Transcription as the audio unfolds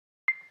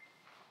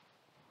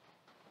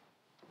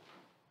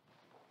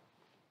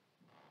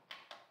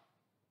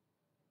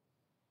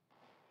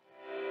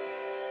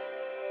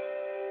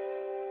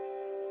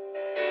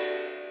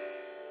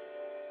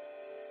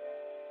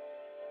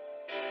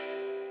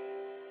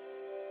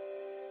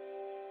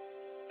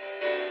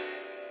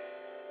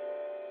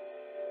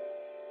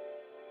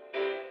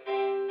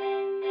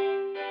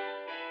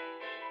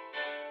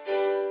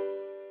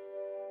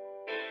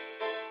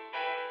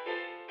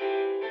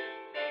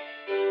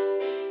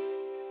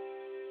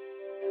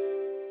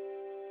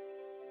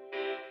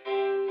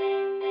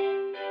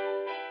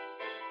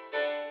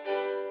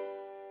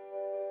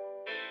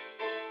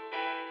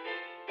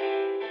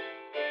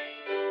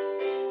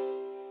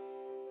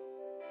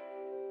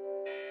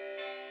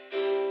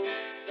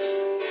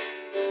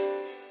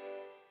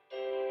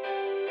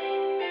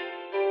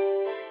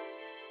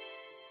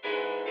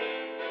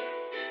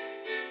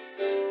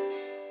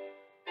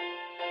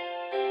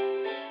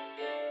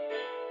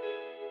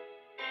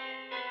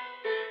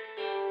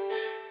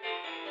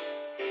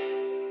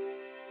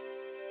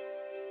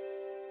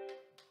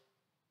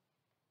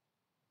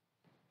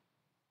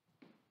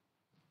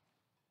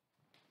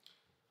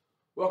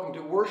Welcome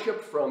to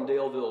worship from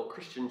Daleville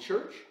Christian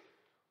Church.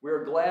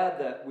 We're glad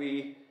that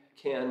we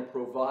can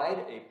provide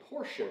a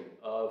portion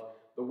of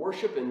the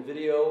worship in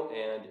video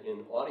and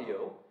in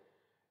audio.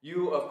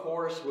 You, of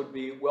course, would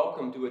be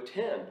welcome to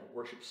attend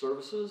worship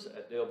services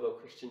at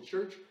Daleville Christian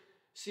Church.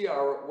 See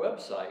our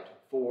website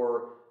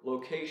for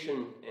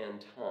location and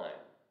time.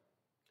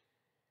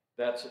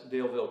 That's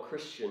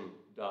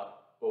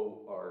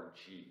dalevillechrestian.org.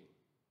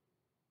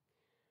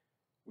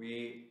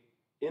 We,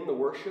 in the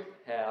worship,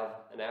 have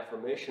an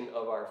affirmation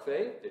of our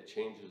faith. It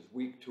changes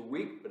week to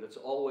week, but it's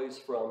always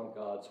from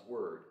God's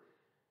Word.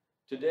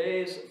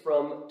 Today's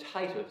from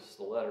Titus,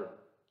 the letter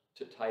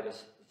to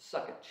Titus, the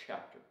second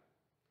chapter.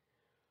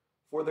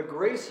 For the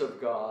grace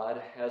of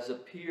God has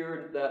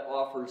appeared that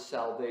offers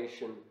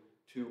salvation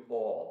to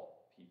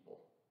all people.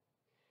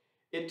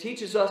 It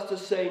teaches us to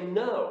say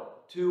no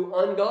to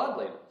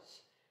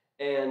ungodliness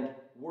and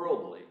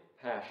worldly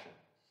passions,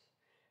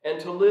 and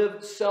to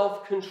live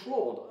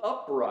self-controlled,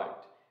 upright,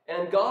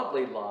 and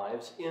godly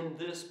lives in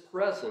this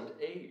present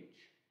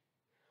age,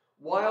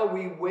 while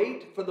we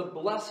wait for the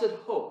blessed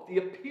hope, the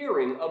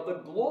appearing of the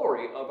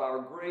glory of our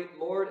great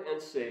Lord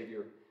and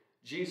Savior,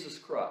 Jesus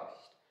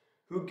Christ,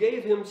 who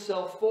gave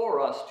himself for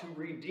us to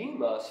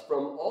redeem us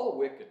from all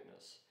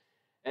wickedness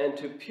and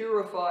to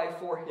purify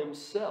for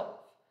himself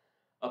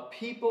a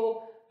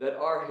people that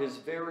are his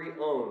very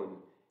own,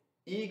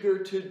 eager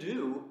to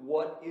do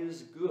what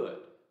is good.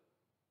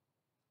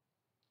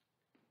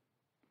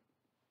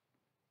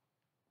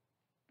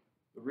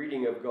 The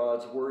reading of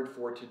God's Word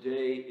for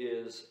today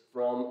is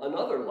from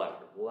another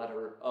letter, the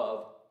letter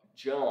of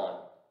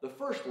John, the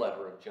first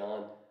letter of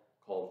John,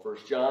 called 1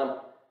 John,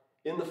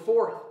 in the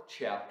 4th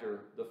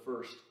chapter, the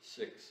first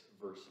 6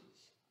 verses.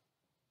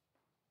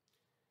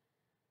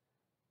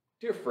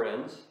 Dear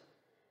friends,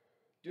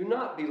 do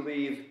not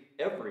believe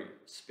every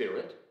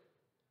spirit,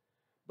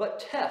 but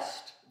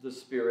test the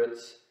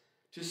spirits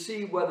to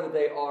see whether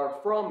they are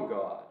from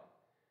God,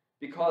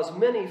 because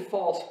many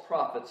false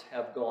prophets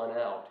have gone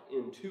out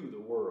into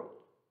the world.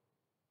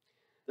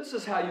 This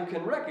is how you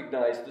can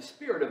recognize the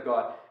Spirit of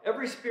God.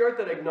 Every spirit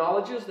that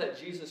acknowledges that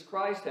Jesus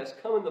Christ has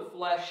come in the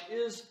flesh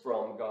is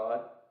from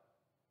God.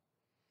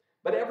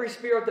 But every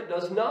spirit that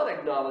does not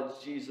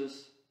acknowledge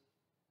Jesus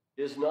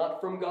is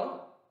not from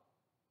God.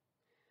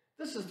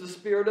 This is the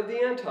spirit of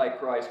the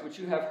Antichrist, which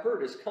you have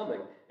heard is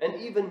coming, and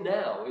even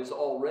now is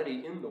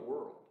already in the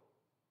world.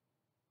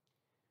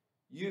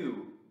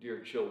 You, dear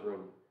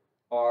children,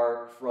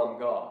 are from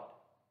God,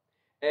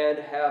 and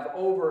have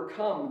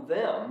overcome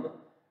them,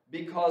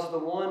 because the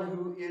one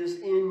who is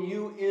in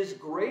you is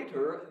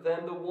greater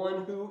than the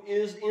one who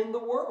is in the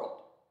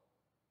world.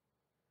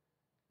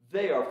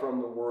 They are from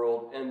the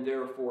world, and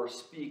therefore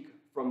speak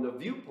from the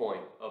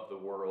viewpoint of the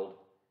world,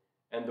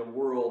 and the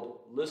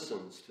world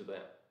listens to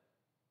them.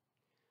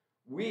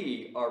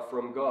 We are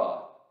from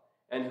God,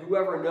 and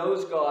whoever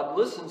knows God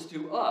listens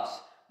to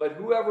us, but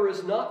whoever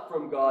is not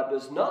from God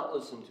does not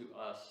listen to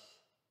us.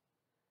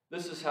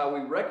 This is how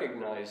we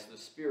recognize the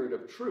spirit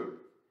of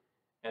truth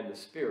and the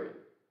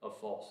spirit of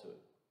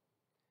falsehood.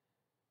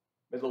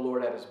 May the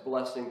Lord add his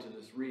blessing to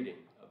this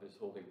reading of his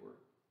holy word.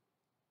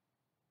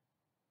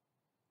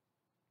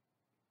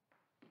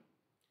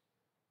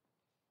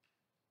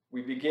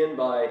 We begin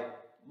by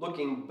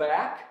looking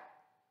back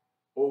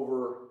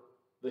over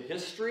the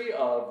history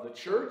of the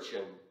church,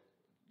 and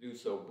do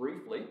so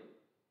briefly.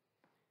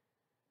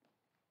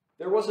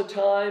 There was a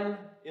time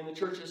in the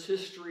church's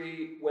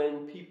history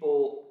when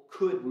people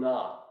could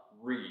not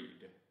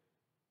read.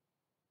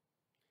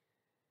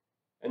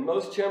 And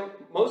most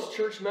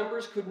church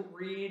members couldn't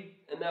read,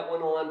 and that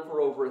went on for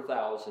over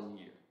 1,000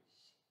 years.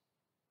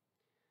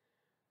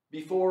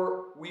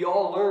 Before we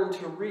all learned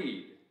to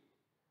read,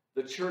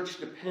 the church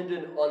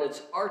depended on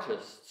its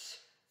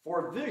artists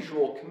for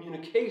visual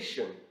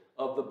communication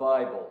of the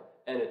Bible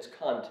and its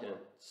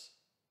contents.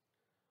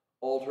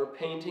 Altar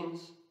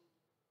paintings,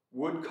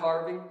 wood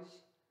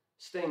carvings,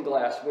 stained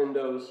glass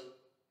windows.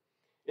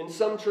 In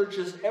some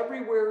churches,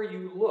 everywhere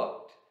you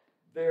looked,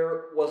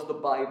 there was the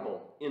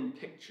Bible in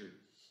pictures.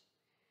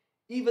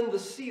 Even the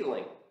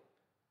ceiling,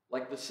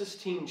 like the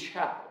Sistine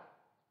Chapel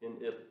in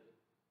Italy.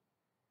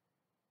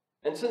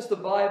 And since the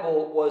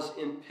Bible was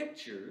in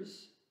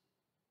pictures,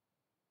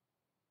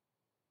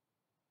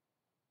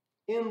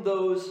 in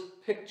those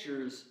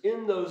pictures,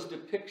 in those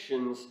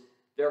depictions,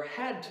 there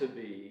had to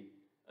be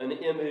an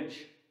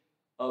image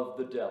of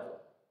the devil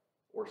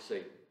or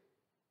Satan.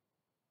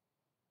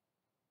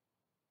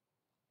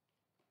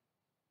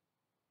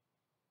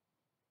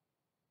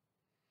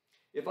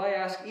 If I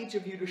ask each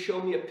of you to show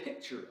me a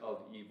picture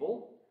of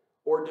evil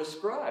or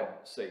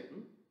describe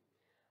Satan,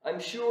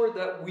 I'm sure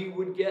that we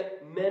would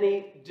get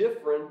many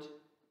different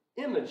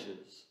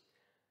images.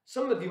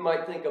 Some of you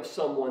might think of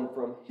someone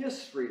from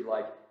history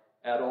like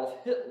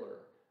Adolf Hitler,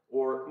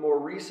 or more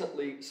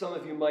recently, some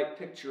of you might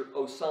picture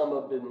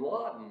Osama bin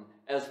Laden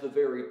as the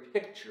very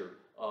picture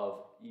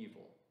of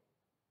evil.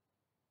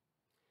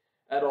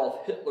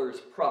 Adolf Hitler's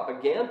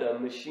propaganda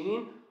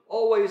machine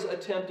always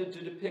attempted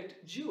to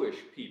depict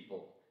Jewish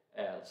people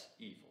as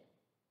evil.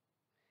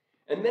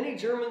 and many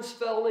Germans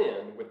fell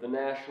in with the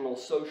National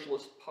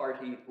Socialist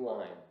Party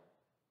line.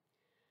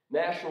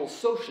 National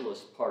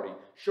Socialist Party,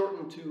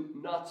 shortened to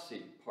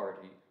Nazi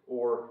Party,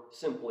 or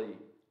simply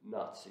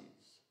Nazis.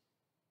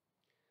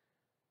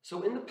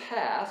 So in the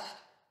past,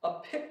 a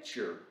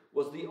picture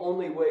was the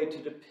only way to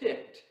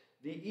depict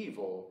the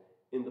evil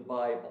in the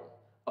Bible.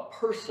 A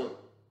person,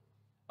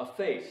 a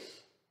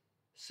face,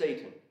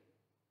 Satan,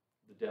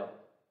 the devil.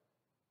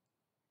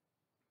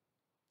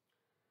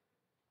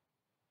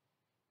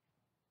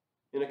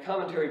 In a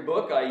commentary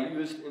book I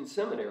used in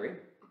seminary,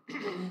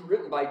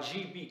 written by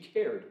G.B.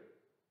 Caird,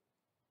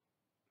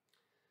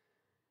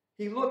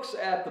 he looks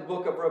at the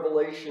book of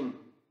Revelation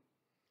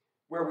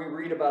where we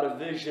read about a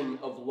vision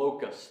of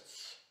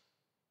locusts.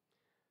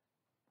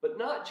 But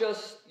not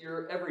just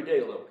your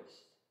everyday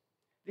locusts.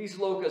 These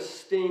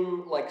locusts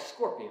sting like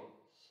scorpions.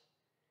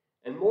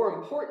 And more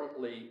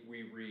importantly,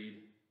 we read,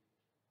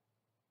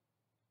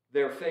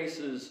 their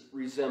faces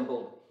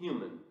resembled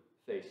human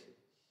faces.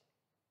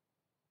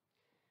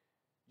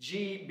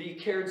 G.B.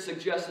 Caird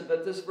suggested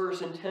that this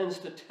verse intends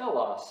to tell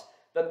us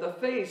that the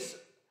face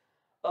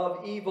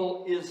of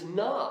evil is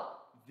not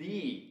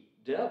the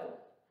devil,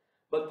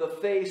 but the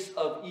face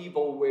of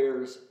evil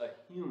wears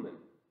a human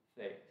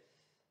face.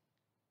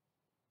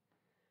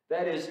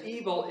 That is,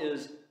 evil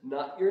is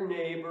not your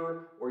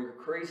neighbor or your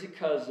crazy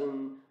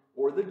cousin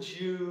or the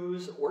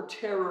Jews or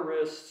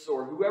terrorists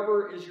or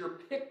whoever is your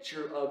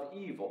picture of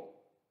evil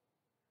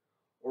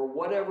or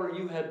whatever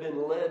you have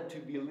been led to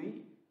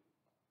believe.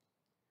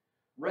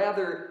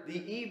 Rather,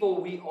 the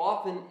evil we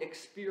often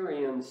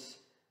experience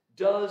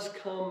does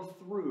come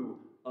through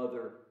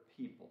other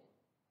people.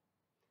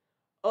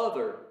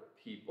 Other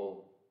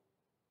people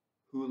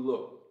who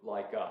look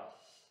like us.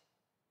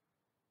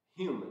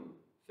 Human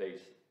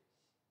faces.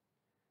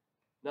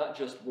 Not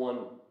just one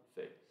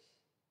face.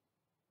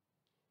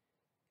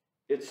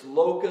 It's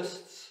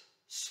locusts,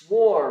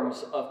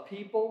 swarms of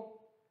people.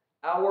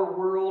 Our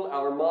world,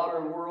 our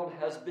modern world,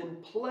 has been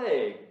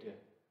plagued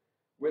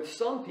with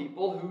some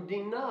people who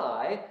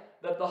deny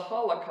that the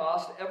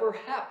Holocaust ever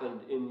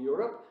happened in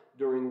Europe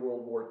during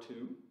World War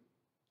II.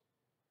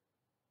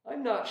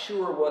 I'm not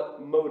sure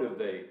what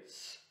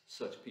motivates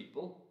such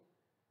people,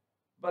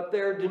 but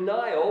their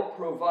denial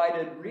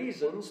provided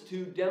reasons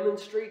to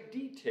demonstrate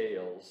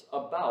details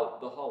about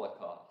the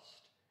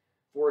Holocaust.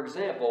 For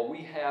example,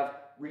 we have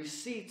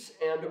receipts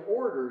and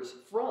orders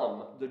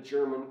from the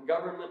German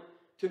government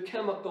to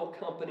chemical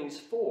companies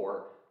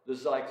for the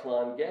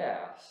Zyklon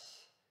gas.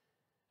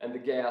 And the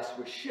gas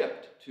was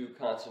shipped to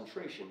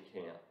concentration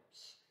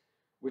camps,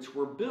 which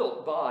were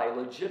built by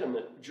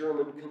legitimate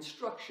German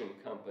construction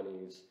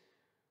companies,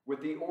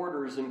 with the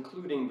orders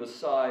including the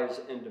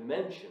size and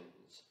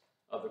dimensions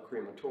of the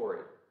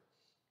crematoriums.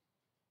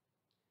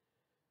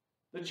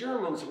 The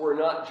Germans were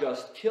not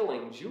just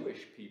killing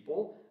Jewish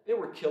people, they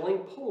were killing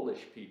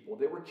Polish people,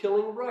 they were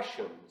killing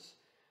Russians,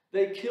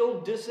 they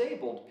killed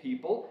disabled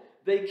people,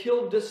 they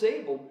killed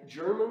disabled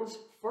Germans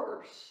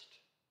first.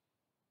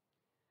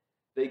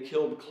 They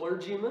killed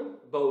clergymen,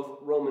 both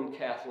Roman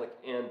Catholic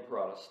and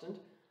Protestant,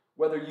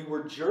 whether you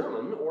were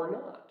German or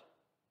not.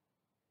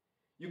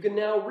 You can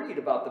now read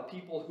about the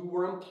people who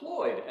were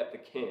employed at the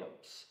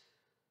camps,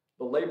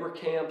 the labor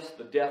camps,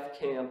 the death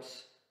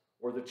camps,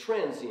 or the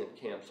transient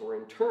camps or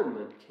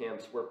internment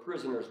camps where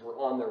prisoners were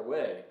on their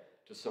way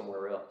to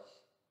somewhere else.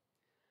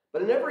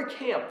 But in every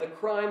camp, the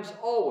crimes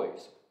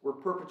always were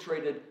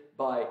perpetrated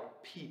by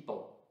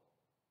people.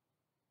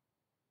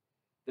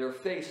 Their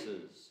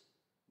faces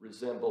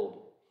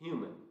resembled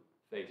human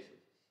faces.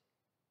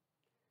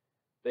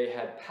 They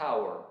had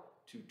power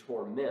to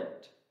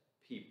torment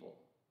people.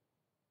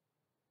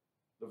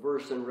 The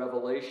verse in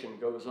Revelation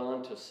goes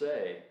on to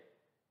say,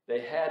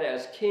 they had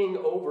as king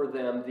over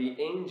them the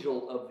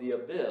angel of the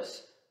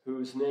abyss,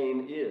 whose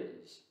name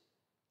is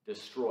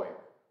Destroyer.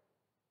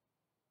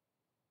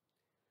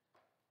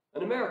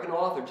 An American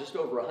author just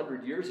over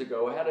 100 years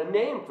ago had a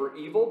name for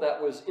evil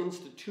that was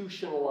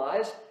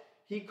institutionalized.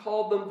 He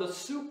called them the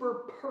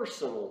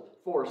super-personal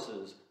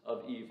forces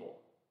of evil.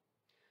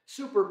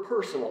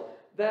 Super-personal,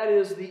 that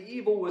is, the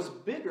evil was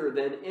bigger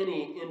than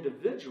any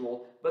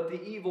individual, but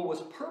the evil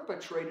was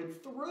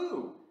perpetrated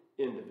through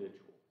individuals.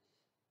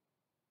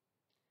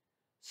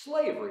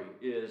 Slavery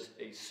is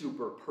a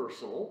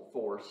super-personal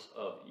force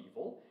of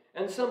evil,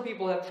 and some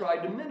people have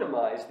tried to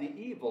minimize the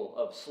evil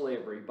of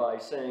slavery by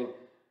saying,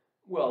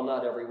 well,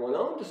 not everyone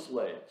owned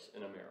slaves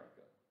in America.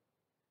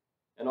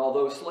 And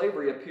although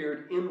slavery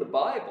appeared in the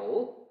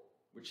Bible,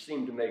 which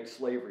seemed to make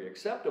slavery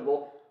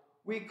acceptable,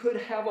 we could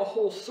have a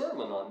whole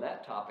sermon on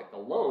that topic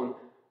alone,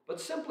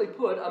 but simply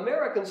put,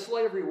 American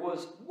slavery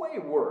was way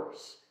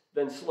worse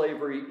than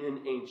slavery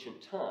in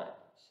ancient times.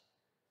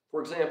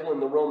 For example, in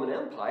the Roman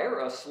Empire,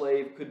 a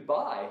slave could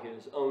buy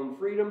his own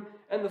freedom,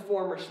 and the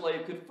former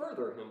slave could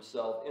further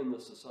himself in the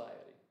society.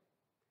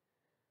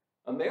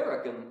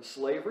 American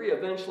slavery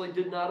eventually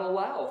did not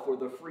allow for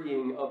the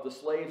freeing of the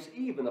slaves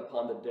even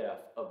upon the death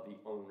of the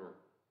owner.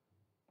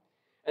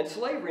 And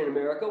slavery in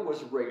America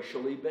was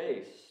racially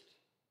based.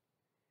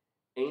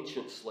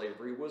 Ancient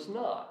slavery was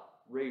not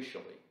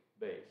racially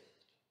based.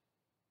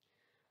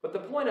 But the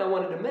point I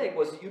wanted to make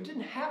was that you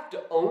didn't have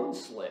to own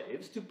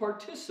slaves to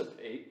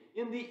participate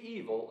in the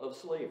evil of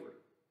slavery.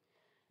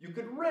 You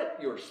could rent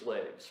your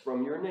slaves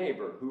from your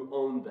neighbor who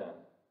owned them.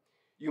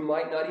 You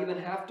might not even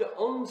have to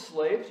own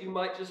slaves. You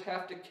might just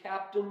have to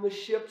captain the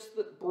ships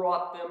that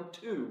brought them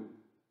to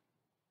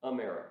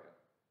America.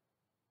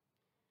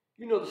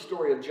 You know the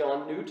story of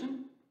John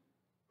Newton,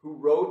 who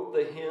wrote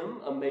the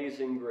hymn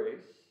Amazing Grace.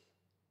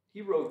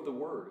 He wrote the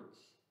words.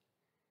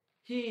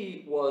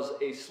 He was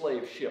a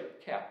slave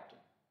ship captain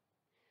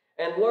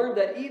and learned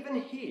that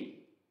even he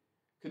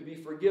could be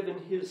forgiven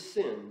his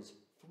sins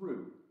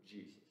through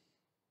Jesus.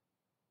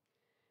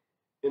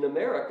 In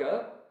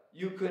America,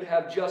 you could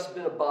have just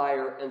been a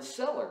buyer and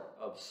seller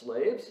of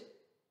slaves,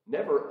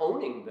 never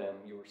owning them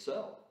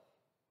yourself,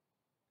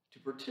 to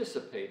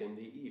participate in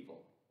the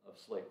evil of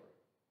slavery.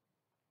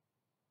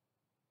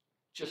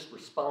 Just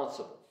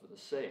responsible for the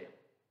sale.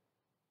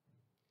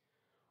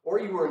 Or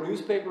you were a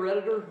newspaper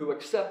editor who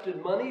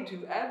accepted money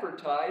to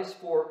advertise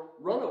for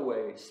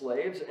runaway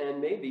slaves and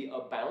maybe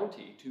a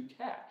bounty to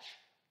catch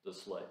the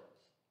slaves.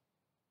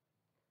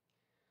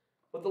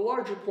 But the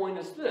larger point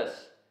is this: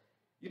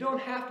 you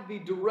don't have to be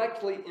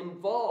directly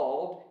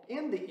involved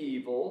in the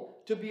evil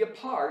to be a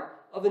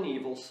part of an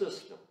evil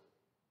system.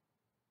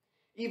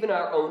 Even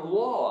our own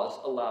laws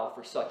allow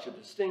for such a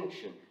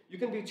distinction. You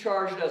can be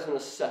charged as an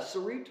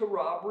accessory to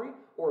robbery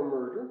or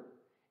murder,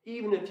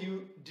 even if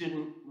you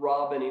didn't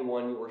rob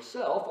anyone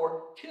yourself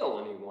or kill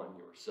anyone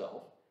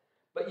yourself,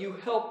 but you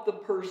helped the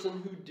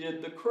person who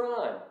did the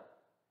crime.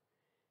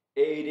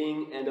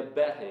 Aiding and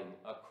abetting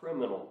a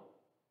criminal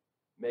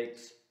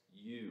makes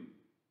you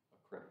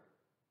a criminal.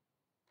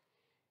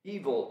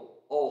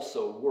 Evil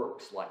also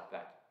works like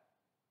that.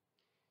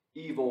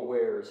 Evil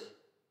wears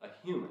a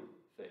human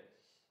face.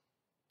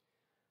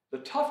 The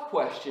tough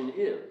question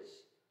is,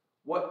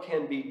 what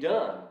can be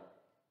done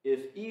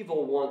if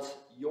evil wants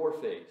your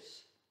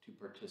face to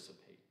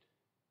participate?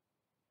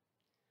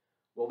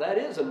 Well, that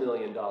is a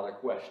million-dollar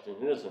question,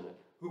 isn't it?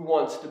 Who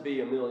wants to be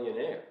a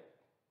millionaire?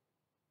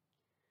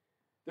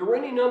 There were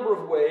any number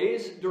of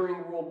ways during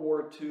World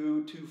War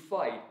II to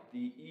fight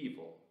the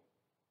evil.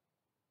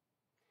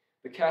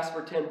 The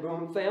Casper ten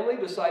Boom family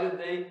decided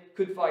they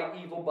could fight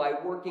evil by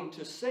working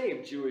to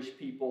save Jewish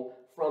people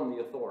from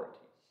the authorities.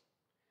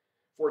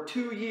 For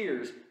 2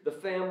 years, the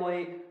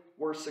family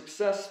were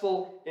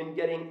successful in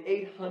getting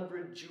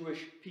 800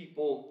 Jewish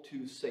people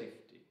to safety.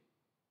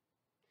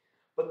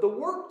 But the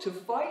work to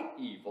fight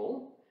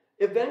evil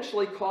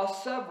eventually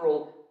cost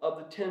several of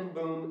the ten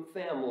Boom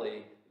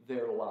family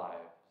their lives.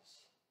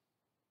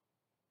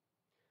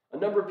 A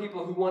number of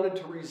people who wanted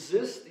to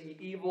resist the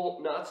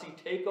evil Nazi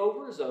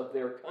takeovers of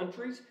their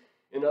countries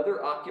and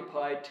other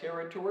occupied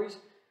territories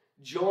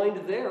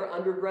joined their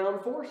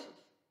underground forces.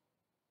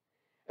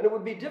 And it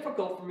would be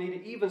difficult for me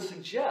to even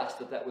suggest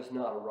that that was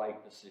not a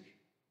right decision.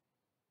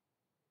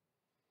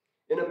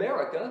 In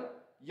America,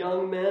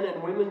 young men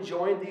and women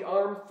joined the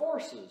armed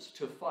forces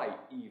to fight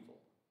evil.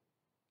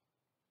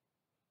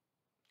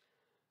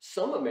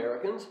 Some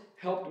Americans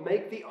helped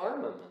make the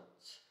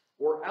armaments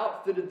or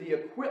outfitted the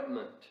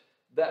equipment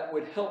that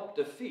would help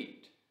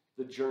defeat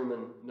the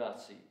German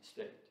Nazi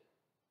state.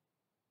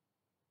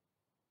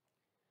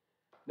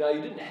 Now,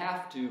 you didn't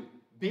have to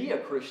be a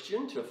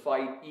Christian to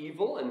fight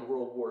evil in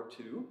World War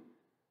II,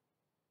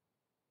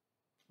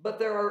 but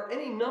there are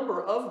any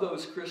number of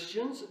those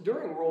Christians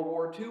during World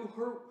War II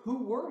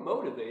who were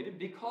motivated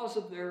because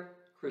of their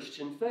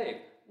Christian faith,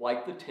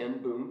 like the ten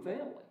Boom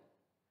family.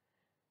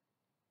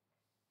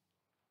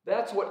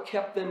 That's what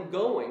kept them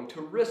going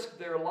to risk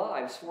their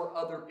lives for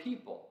other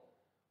people,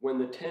 when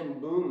the ten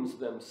Booms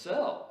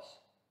themselves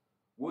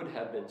would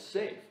have been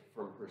safe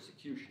from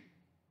persecution.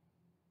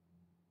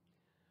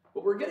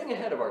 But we're getting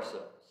ahead of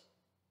ourselves.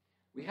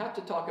 We have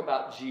to talk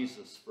about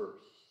Jesus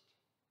first.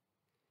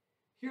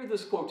 Hear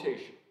this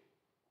quotation.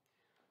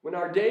 When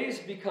our days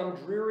become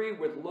dreary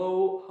with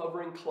low,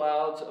 hovering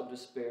clouds of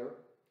despair,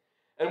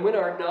 and when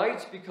our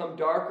nights become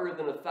darker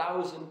than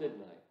 1,000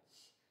 midnights,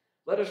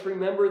 let us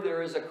remember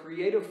there is a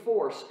creative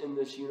force in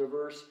this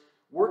universe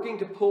working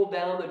to pull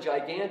down the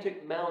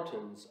gigantic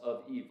mountains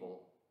of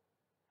evil,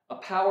 a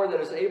power that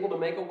is able to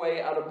make a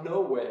way out of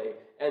no way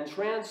and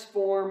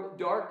transform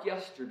dark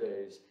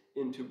yesterdays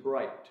into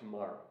bright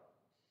tomorrows.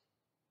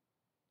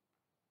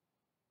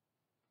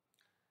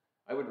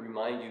 I would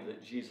remind you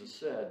that Jesus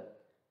said,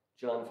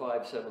 John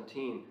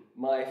 5:17,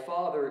 "My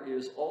Father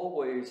is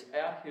always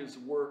at his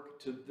work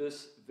to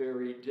this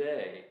very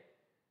day,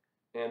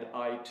 and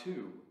I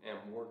too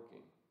am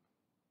working."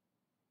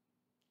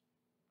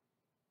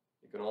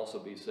 It can also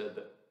be said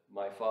that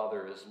my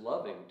Father is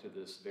loving to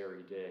this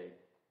very day,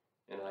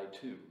 and I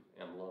too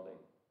am loving.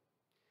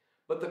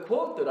 But the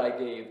quote that I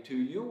gave to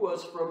you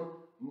was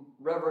from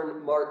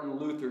Reverend Martin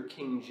Luther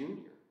King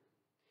Jr.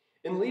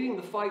 In leading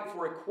the fight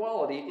for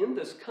equality in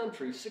this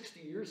country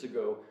 60 years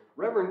ago,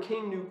 Reverend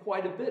King knew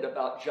quite a bit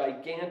about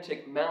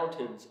gigantic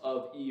mountains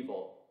of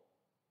evil.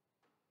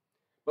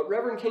 But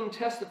Reverend King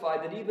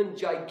testified that even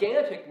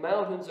gigantic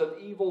mountains of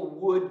evil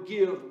would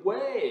give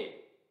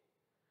way.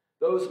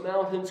 Those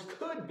mountains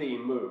could be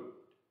moved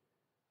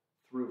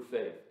through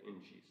faith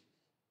in Jesus.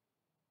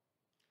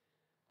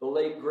 The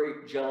late,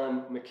 great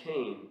John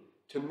McCain,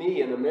 to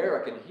me an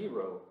American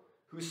hero,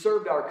 who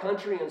served our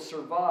country and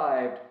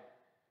survived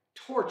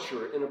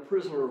torture in a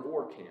prisoner of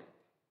war camp.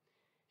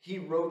 He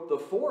wrote the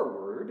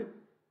foreword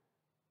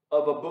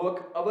of a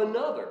book of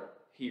another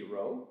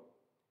hero,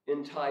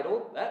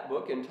 entitled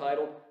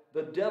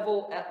The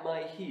Devil at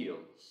My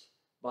Heels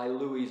by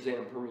Louis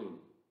Zamperini.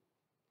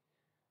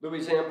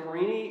 Louis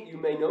Zamperini, you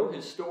may know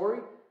his story,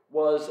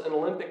 was an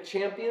Olympic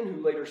champion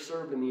who later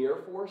served in the Air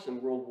Force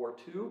in World War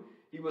II.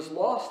 He was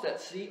lost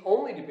at sea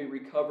only to be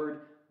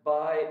recovered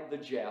by the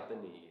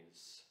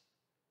Japanese,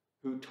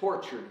 who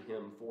tortured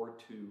him for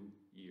 2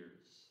 years.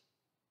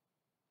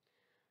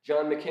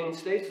 John McCain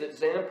states that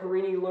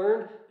Zamperini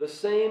learned the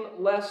same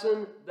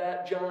lesson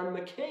that John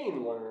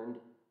McCain learned,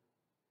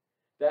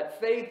 that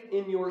faith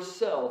in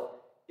yourself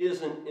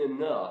isn't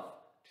enough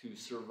to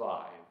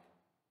survive.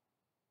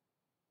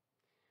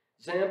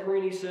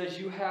 Zamperini says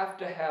you have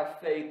to have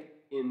faith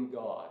in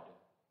God.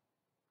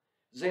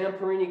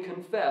 Zamperini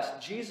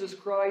confessed Jesus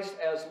Christ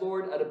as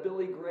Lord at a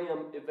Billy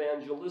Graham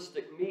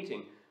evangelistic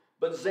meeting,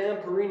 but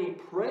Zamperini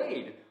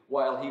prayed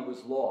while he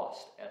was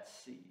lost at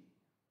sea.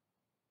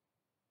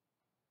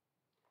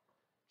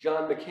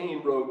 John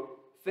McCain wrote,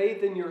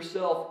 "Faith in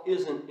yourself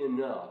isn't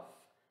enough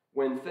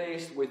when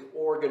faced with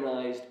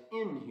organized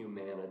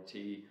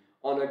inhumanity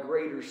on a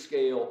greater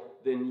scale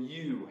than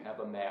you have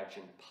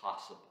imagined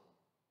possible.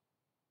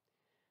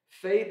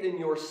 Faith in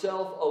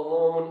yourself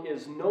alone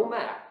is no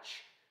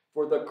match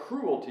for the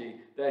cruelty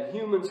that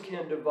humans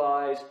can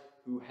devise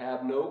who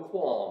have no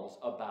qualms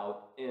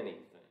about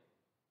anything."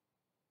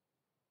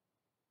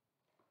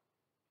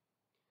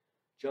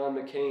 John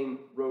McCain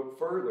wrote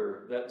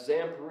further that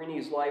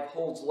Zamperini's life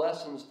holds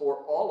lessons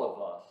for all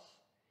of us,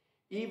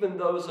 even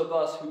those of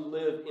us who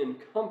live in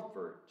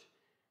comfort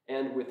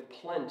and with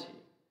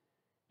plenty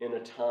in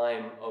a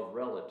time of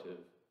relative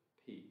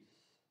peace.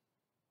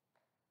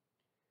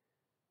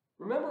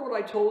 Remember what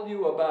I told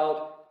you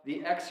about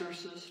the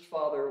exorcist,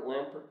 Father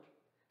Lampert?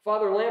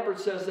 Father Lampert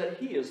says that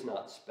he is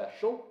not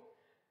special,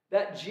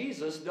 that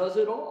Jesus does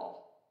it all.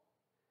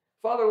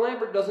 Father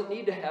Lampert doesn't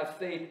need to have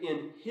faith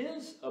in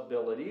his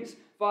abilities.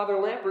 Father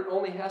Lampert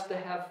only has to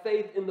have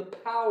faith in the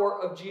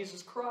power of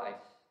Jesus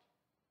Christ.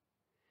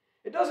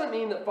 It doesn't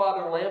mean that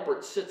Father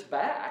Lampert sits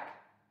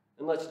back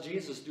and lets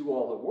Jesus do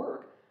all the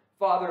work.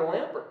 Father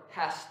Lampert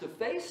has to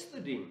face the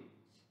demons.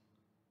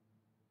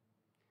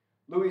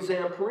 Louis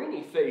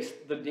Zamperini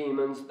faced the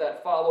demons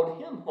that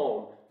followed him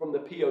home from the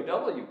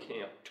POW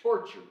camp,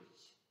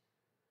 tortures.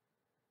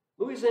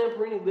 Louis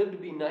Zamperini lived to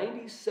be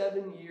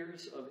 97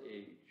 years of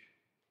age.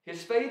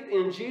 His faith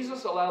in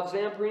Jesus allowed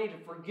Zamperini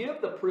to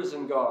forgive the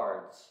prison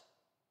guards.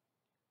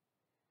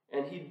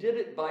 And he did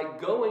it by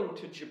going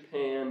to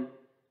Japan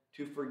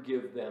to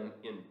forgive them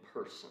in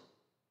person.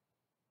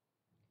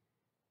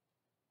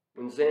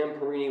 When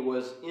Zamperini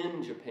was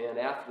in Japan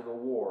after the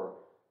war,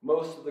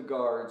 most of the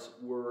guards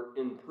were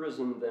in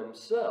prison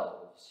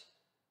themselves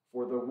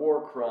for the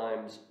war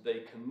crimes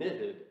they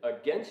committed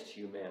against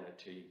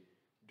humanity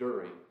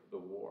during the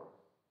war.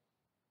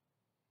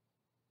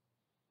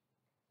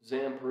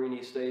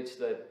 Zamperini states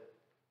that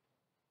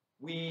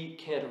we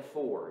can't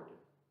afford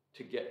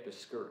to get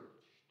discouraged.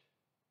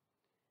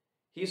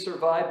 He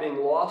survived being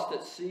lost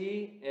at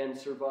sea and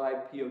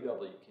survived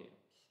POW camps.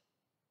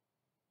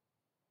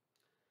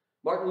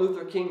 Martin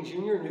Luther King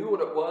Jr. knew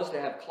what it was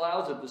to have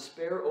clouds of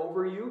despair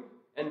over you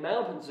and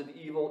mountains of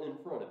evil in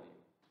front of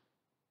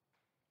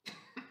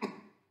you.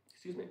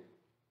 Excuse me.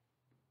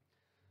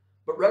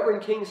 But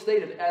Reverend King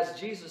stated, as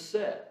Jesus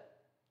said,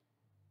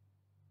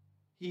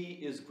 "He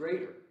is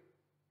greater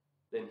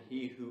than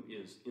he who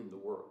is in the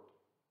world,"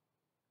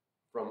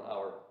 from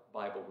our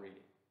Bible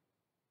reading.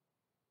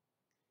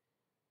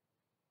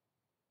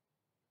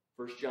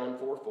 1 John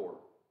 4:4.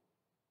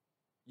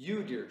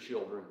 "You, dear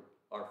children,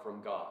 are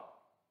from God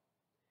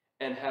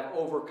and have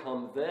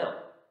overcome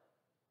them,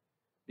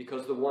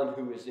 because the one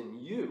who is in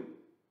you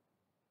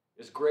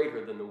is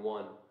greater than the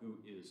one who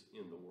is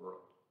in the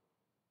world.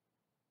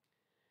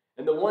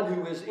 And the one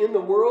who is in the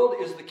world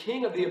is the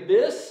king of the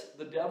abyss,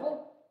 the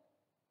devil."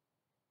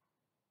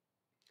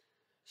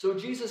 So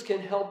Jesus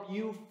can help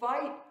you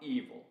fight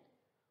evil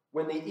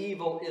when the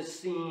evil is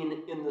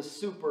seen in the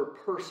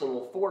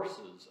super-personal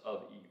forces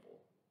of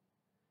evil.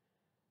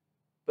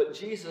 But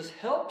Jesus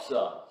helps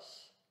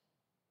us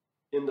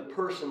in the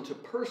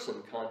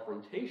person-to-person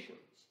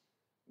confrontations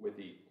with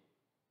evil.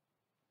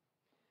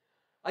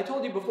 I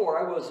told you before,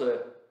 I was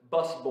a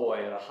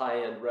busboy at a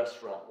high-end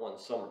restaurant one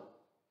summer.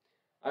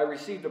 I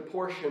received a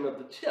portion of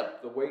the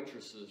tip the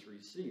waitresses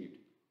received.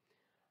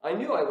 I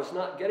knew I was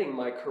not getting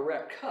my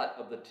correct cut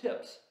of the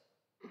tips,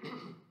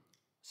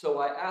 so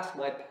I asked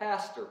my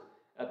pastor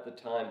at the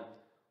time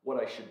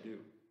what I should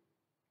do.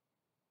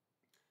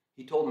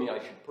 He told me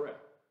I should pray.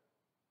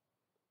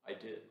 I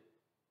did.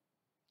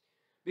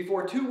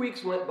 Before 2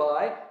 weeks went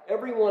by,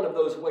 every one of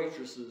those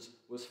waitresses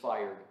was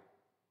fired.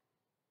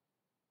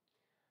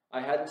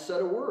 I hadn't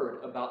said a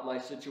word about my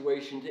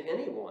situation to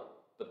anyone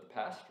but the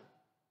pastor.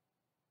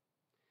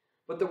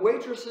 But the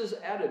waitress's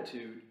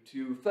attitude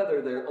to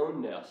feather their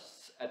own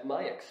nests at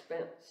my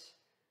expense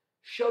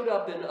showed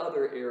up in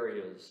other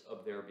areas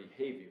of their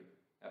behavior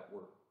at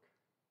work.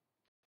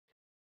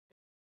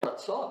 I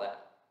saw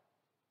that.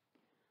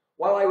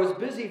 While I was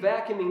busy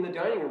vacuuming the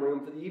dining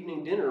room for the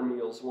evening dinner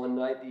meals one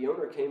night, the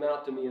owner came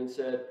out to me and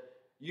said,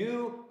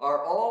 "You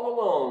are all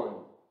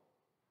alone."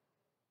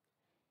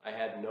 I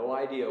had no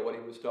idea what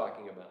he was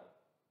talking about.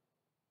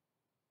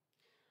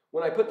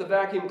 When I put the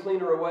vacuum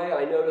cleaner away,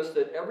 I noticed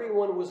that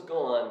everyone was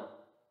gone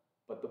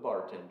but the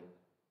bartender.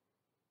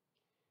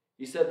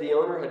 He said the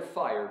owner had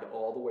fired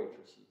all the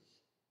waitresses.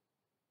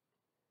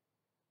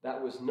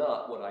 That was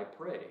not what I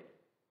prayed,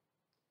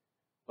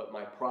 but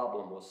my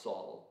problem was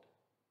solved.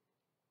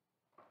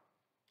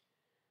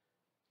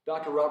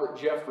 Dr. Robert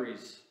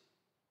Jeffries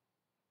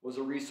was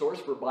a resource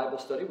for Bible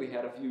study we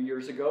had a few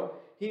years ago.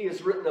 He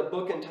has written a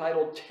book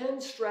entitled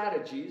 10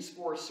 Strategies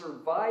for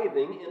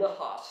Surviving in a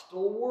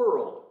Hostile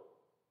World.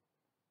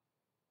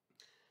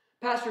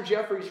 Pastor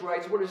Jeffries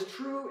writes, what is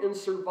true in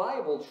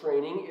survival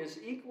training is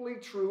equally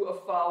true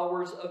of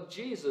followers of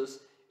Jesus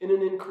in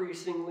an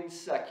increasingly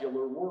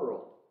secular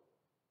world.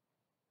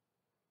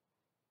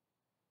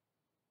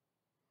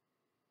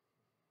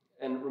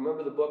 And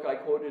remember the book I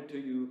quoted to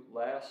you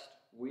last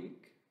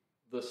week?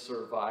 The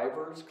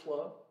Survivors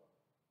Club?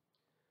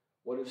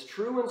 What is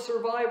true in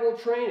survival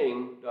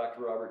training,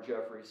 Dr. Robert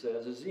Jeffries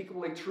says, is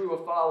equally true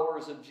of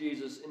followers of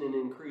Jesus in an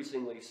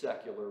increasingly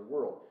secular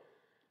world.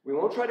 We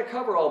won't try to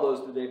cover all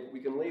those today, but we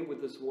can leave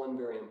with this one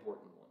very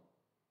important one.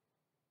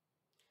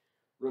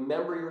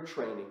 Remember your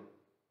training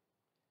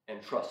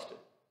and trust it.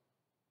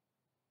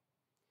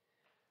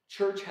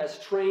 Church has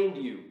trained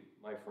you,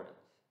 my friends.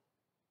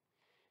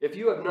 If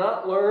you have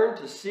not learned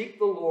to seek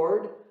the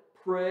Lord,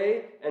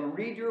 pray, and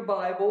read your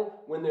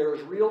Bible when there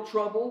is real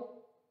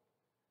trouble,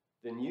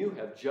 then you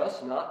have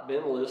just not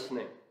been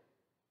listening.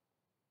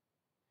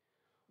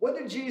 What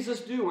did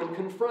Jesus do when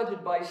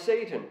confronted by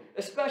Satan,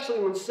 especially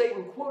when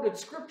Satan quoted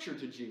Scripture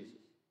to Jesus?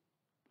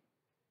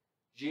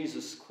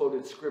 Jesus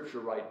quoted Scripture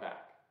right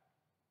back.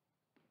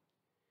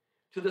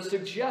 To the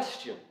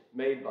suggestion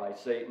made by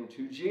Satan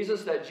to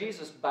Jesus that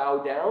Jesus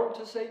bow down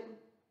to Satan.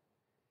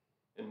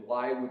 And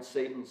why would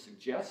Satan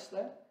suggest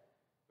that?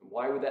 And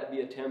why would that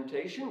be a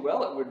temptation?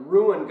 Well, it would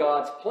ruin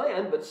God's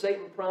plan, but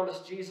Satan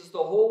promised Jesus the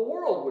whole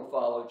world would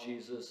follow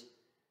Jesus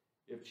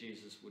if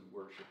Jesus would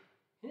worship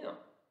him.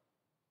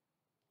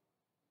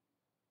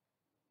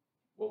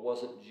 Well,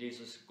 wasn't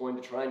Jesus going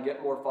to try and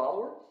get more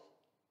followers?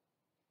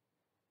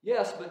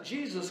 Yes, but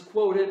Jesus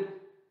quoted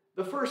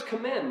the first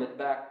commandment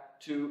back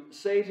to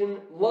Satan,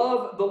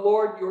 love the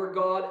Lord your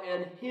God,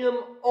 and him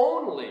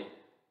only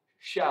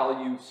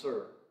shall you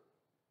serve.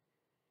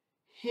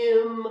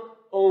 Him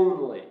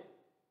only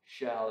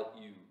shall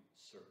you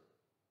serve.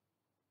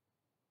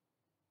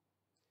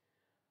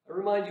 I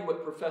remind you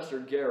what Professor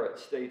Garrett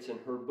states in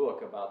her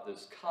book about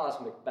this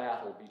cosmic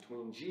battle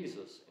between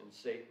Jesus and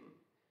Satan.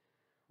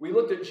 We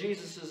looked at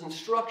Jesus'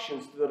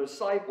 instructions to the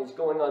disciples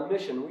going on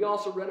mission. We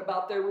also read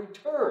about their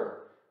return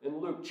in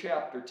Luke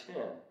chapter 10.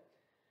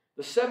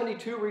 The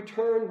 72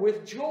 returned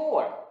with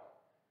joy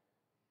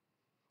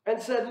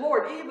and said,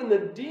 Lord, even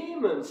the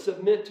demons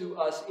submit to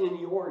us in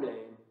your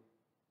name.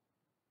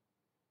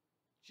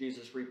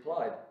 Jesus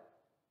replied,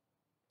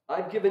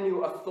 I've given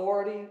you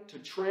authority to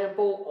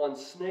trample on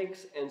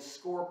snakes and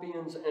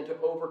scorpions and to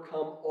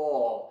overcome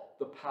all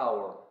the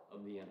power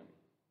of the enemy.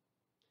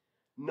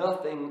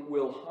 Nothing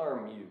will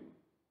harm you.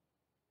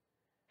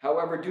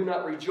 However, do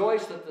not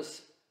rejoice that the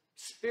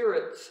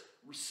spirits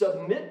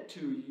submit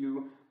to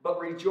you, but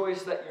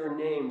rejoice that your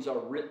names are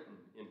written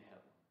in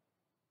heaven.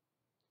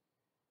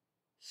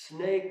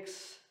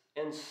 Snakes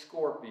and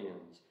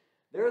scorpions.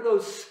 There are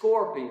those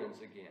scorpions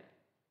again.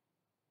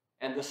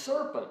 And the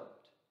serpent.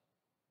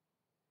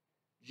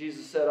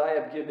 Jesus said, I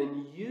have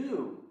given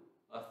you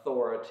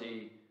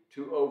authority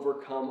to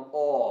overcome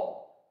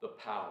all the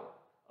power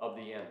of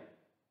the enemy.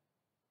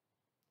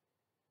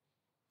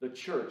 The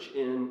church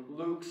in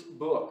Luke's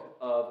book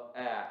of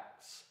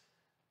Acts,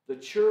 the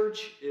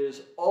church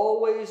is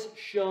always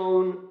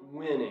shown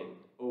winning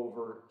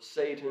over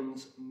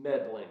Satan's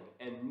meddling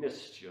and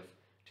mischief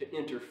to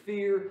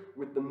interfere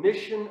with the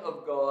mission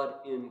of God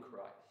in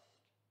Christ.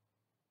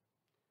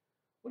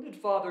 What did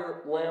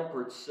Father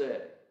Lampert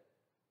say?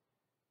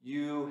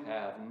 You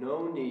have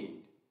no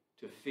need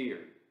to fear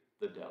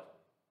the devil.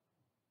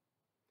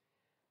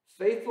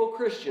 Faithful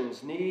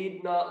Christians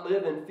need not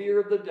live in fear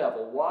of the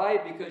devil. Why?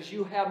 Because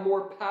you have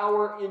more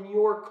power in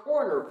your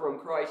corner from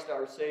Christ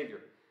our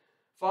Savior.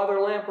 Father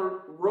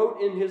Lampert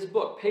wrote in his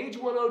book, page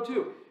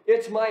 102,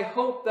 it's my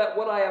hope that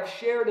what I have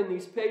shared in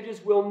these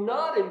pages will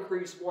not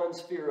increase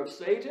one's fear of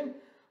Satan,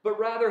 but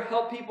rather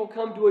help people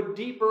come to a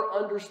deeper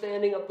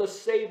understanding of the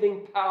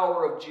saving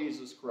power of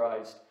Jesus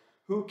Christ,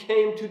 who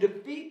came to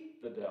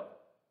defeat the devil.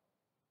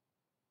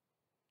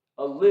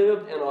 A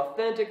lived and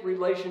authentic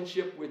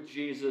relationship with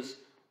Jesus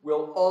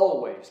will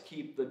always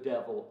keep the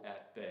devil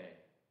at bay.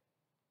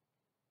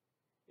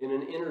 In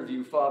an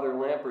interview, Father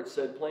Lampert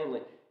said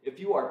plainly, if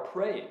you are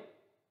praying,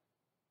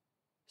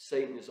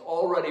 Satan is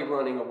already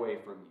running away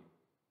from you.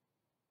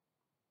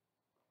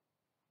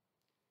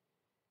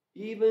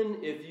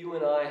 even if you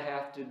and I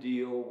have to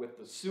deal with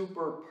the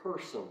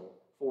super-personal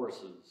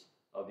forces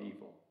of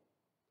evil.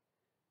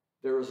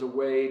 There is a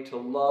way to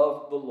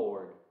love the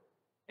Lord,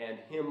 and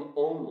Him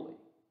only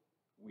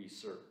we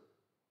serve.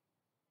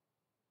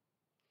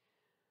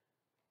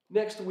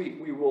 Next week,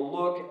 we will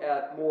look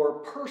at more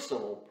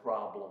personal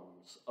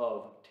problems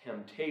of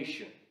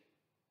temptation.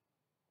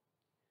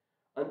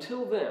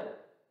 Until then,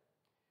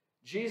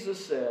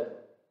 Jesus said,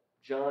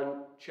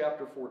 John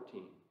chapter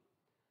 14,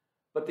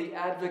 "But the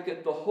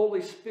Advocate, the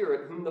Holy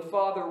Spirit, whom the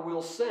Father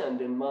will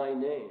send in my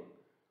name,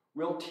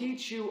 will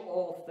teach you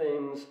all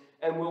things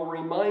and will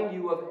remind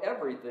you of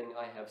everything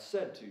I have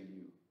said to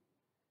you.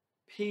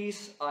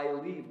 Peace I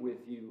leave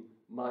with you,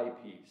 my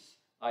peace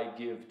I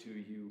give to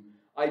you.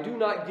 I do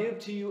not give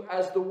to you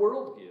as the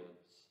world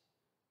gives.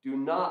 Do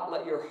not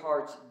let your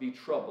hearts be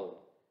troubled,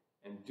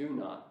 and do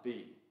not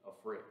be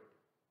afraid."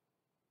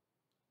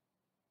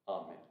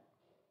 Amen.